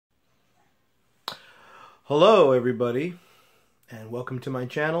Hello everybody, and welcome to my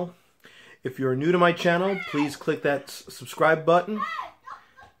channel. If you're new to my channel, please click that subscribe button.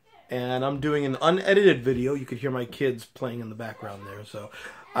 And I'm doing an unedited video. You could hear my kids playing in the background there. So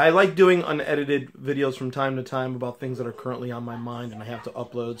I like doing unedited videos from time to time about things that are currently on my mind and I have to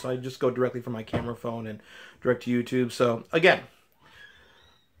upload. So I just go directly from my camera phone and direct to YouTube. So again,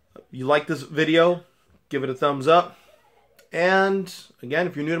 you like this video, give it a thumbs up. And again,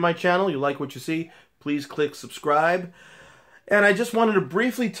 if you're new to my channel, you like what you see, please click subscribe. And I just wanted to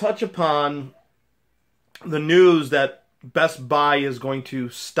briefly touch upon the news that Best Buy is going to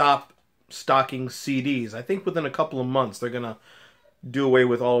stop stocking CDs. I think within a couple of months they're going to do away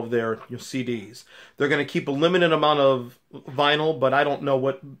with all of their CDs. They're going to keep a limited amount of vinyl, but I don't know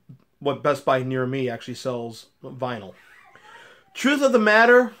what Best Buy near me actually sells vinyl. Truth of the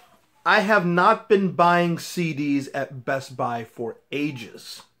matter, I have not been buying CDs at Best Buy for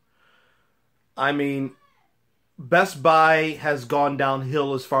ages. I mean, Best Buy has gone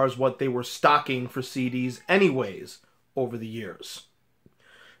downhill as far as what they were stocking for CDs anyways over the years.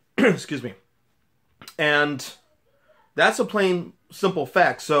 Excuse me. And that's a plain, simple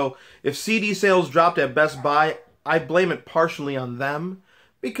fact. So if CD sales dropped at Best Buy, I blame it partially on them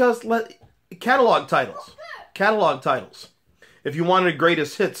because catalog titles. Catalog titles. If you wanted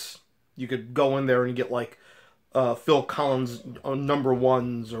greatest hits, you could go in there and get like Phil Collins number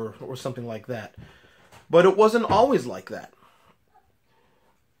ones or something like that. But it wasn't always like that.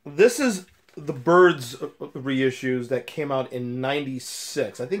 This is the Byrds reissues that came out in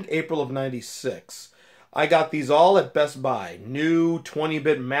 '96. I think April of '96. I got these all at Best Buy. New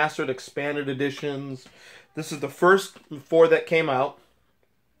 20-bit mastered expanded editions. This is the first 4 that came out.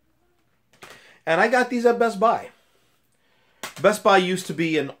 And I got these at Best Buy. Best Buy used to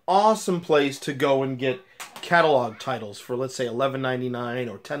be an awesome place to go and get catalog titles for, let's say, $11.99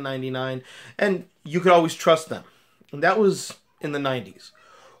 or $10.99, and you could always trust them. And that was in the 90s.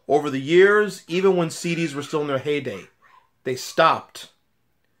 Over the years, even when CDs were still in their heyday, they stopped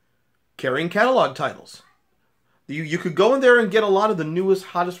carrying catalog titles. You could go in there and get a lot of the newest,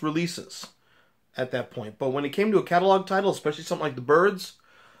 hottest releases at that point. But when it came to a catalog title, especially something like the Byrds,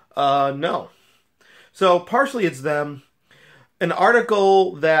 no. So partially it's them. An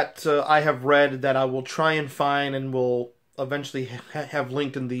article that I have read that I will try and find and will eventually have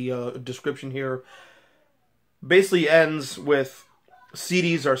linked in the description here basically ends with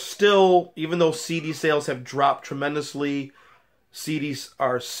CDs are still, even though CD sales have dropped tremendously, CDs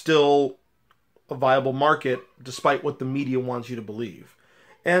are still a viable market despite what the media wants you to believe.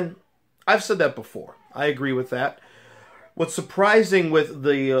 And I've said that before. I agree with that. What's surprising with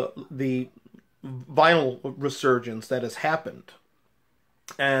the vinyl resurgence that has happened,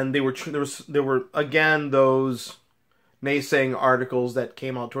 and there were again those naysaying articles that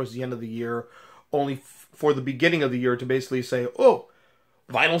came out towards the end of the year, only for the beginning of the year to basically say, oh,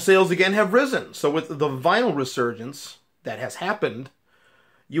 vinyl sales again have risen. So with the vinyl resurgence that has happened,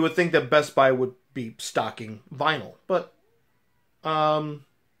 you would think that Best Buy would be stocking vinyl, but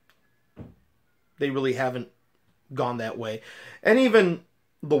they really haven't gone that way. And even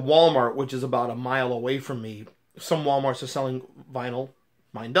the Walmart, which is about a mile away from me, some Walmarts are selling vinyl,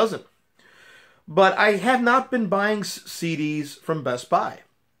 mine doesn't. But I have not been buying CDs from Best Buy.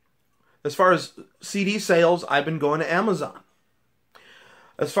 As far as CD sales, I've been going to Amazon.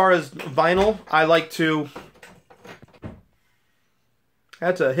 As far as vinyl, I like to... I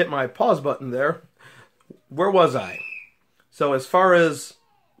had to hit my pause button there. Where was I? So as far as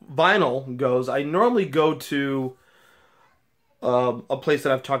vinyl goes, I normally go to a place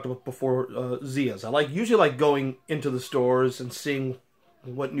that I've talked about before, Zia's. I usually like going into the stores and seeing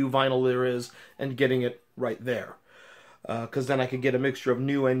what new vinyl there is and getting it right there. Because then I could get a mixture of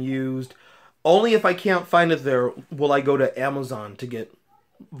new and used. Only if I can't find it there will I go to Amazon to get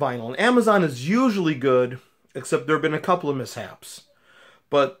vinyl. And Amazon is usually good, except there have been a couple of mishaps.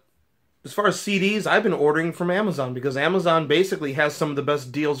 But as far as CDs, I've been ordering from Amazon because Amazon basically has some of the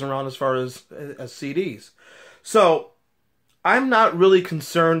best deals around as far as CDs. So I'm not really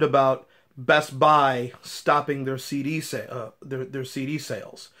concerned about Best Buy stopping their CD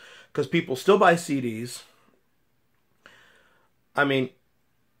sales because people still buy CDs. I mean,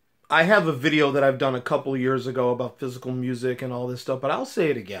 I have a video that I've done a couple of years ago about physical music and all this stuff, but I'll say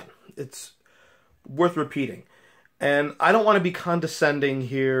it again. It's worth repeating. And I don't want to be condescending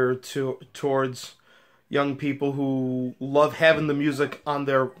here towards young people who love having the music on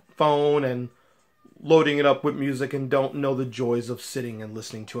their phone and loading it up with music and don't know the joys of sitting and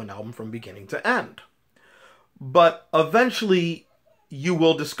listening to an album from beginning to end. But eventually, you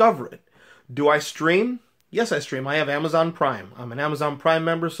will discover it. Do I stream? Yes, I stream. I have Amazon Prime. I'm an Amazon Prime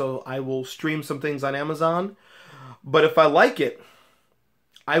member, so I will stream some things on Amazon. But if I like it,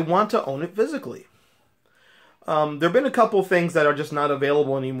 I want to own it physically. There have been a couple things that are just not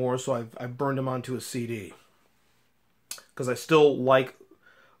available anymore, so I've burned them onto a CD. Because I still like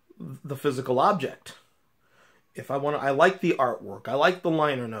the physical object. If I want to, I like the artwork. I like the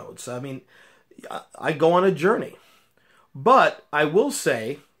liner notes. I mean, I go on a journey. But I will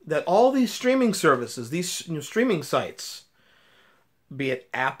say that all these streaming services, these streaming sites, be it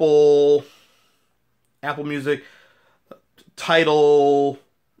Apple Music, Tidal,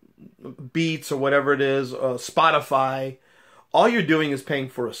 Beats, or whatever it is, Spotify, all you're doing is paying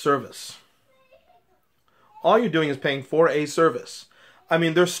for a service. All you're doing is paying for a service. I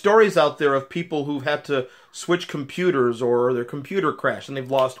mean, there's stories out there of people who've had to switch computers or their computer crashed and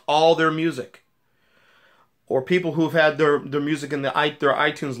they've lost all their music. Or people who've had their music in their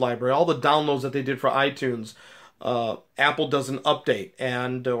iTunes library, all the downloads that they did for iTunes, Apple doesn't update,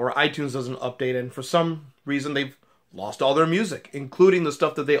 or iTunes doesn't update, and for some reason they've lost all their music, including the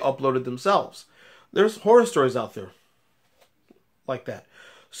stuff that they uploaded themselves. There's horror stories out there like that.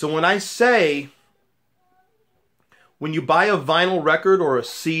 So when I say, when you buy a vinyl record or a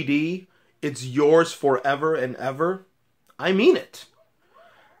CD, it's yours forever and ever, I mean it.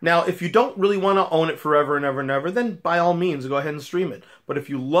 Now, if you don't really want to own it forever and ever and ever, then by all means, go ahead and stream it. But if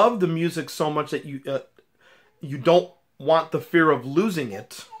you love the music so much that you don't want the fear of losing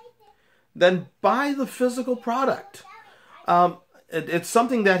it, then buy the physical product. It's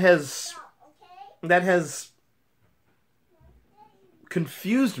something that has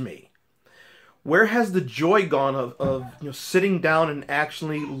confused me. Where has the joy gone of sitting down and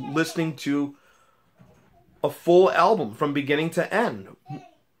actually listening to a full album from beginning to end?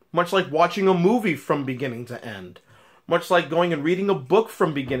 Much like watching a movie from beginning to end. Much like going and reading a book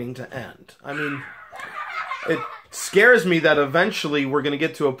from beginning to end. I mean, it scares me that eventually we're going to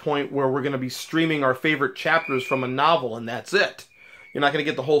get to a point where we're going to be streaming our favorite chapters from a novel and that's it. You're not going to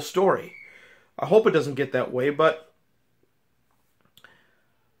get the whole story. I hope it doesn't get that way, but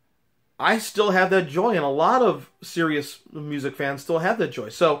I still have that joy, and a lot of serious music fans still have that joy.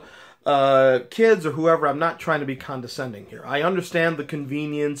 So, kids or whoever, I'm not trying to be condescending here. I understand the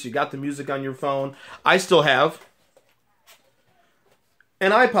convenience. You got the music on your phone. I still have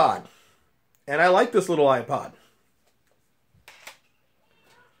an iPod, and I like this little iPod.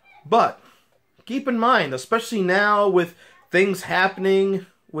 But keep in mind, especially now with things happening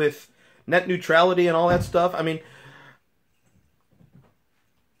with net neutrality and all that stuff, I mean,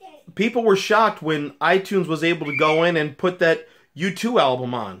 people were shocked when iTunes was able to go in and put that U2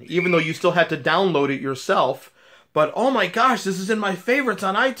 album on, even though you still had to download it yourself. But, oh my gosh, this is in my favorites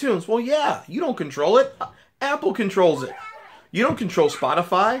on iTunes. Well, yeah, you don't control it. Apple controls it. You don't control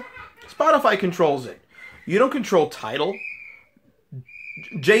Spotify. Spotify controls it. You don't control Tidal.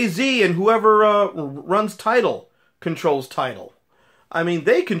 Jay-Z and whoever runs Tidal controls Tidal. I mean,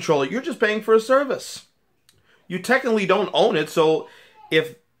 they control it. You're just paying for a service. You technically don't own it, so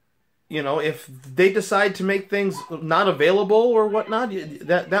if they decide to make things not available or whatnot,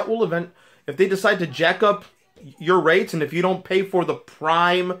 that will if they decide to jack up your rates, and if you don't pay for the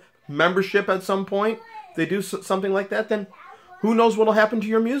Prime membership at some point, they do something like that, then who knows what will happen to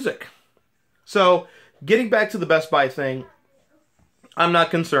your music. So, getting back to the Best Buy thing, I'm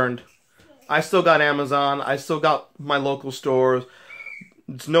not concerned. I still got Amazon. I still got my local stores.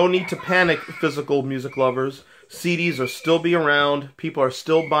 It's no need to panic, physical music lovers. CDs are still be around. People are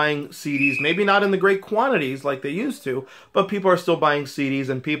still buying CDs. Maybe not in the great quantities like they used to, but people are still buying CDs,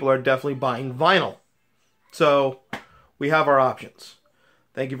 and people are definitely buying vinyl. So, we have our options.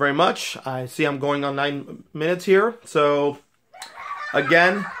 Thank you very much. I see I'm going on 9 minutes here. So,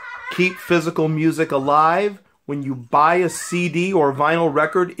 again, keep physical music alive. When you buy a CD or vinyl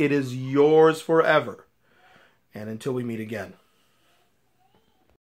record, it is yours forever. And until we meet again.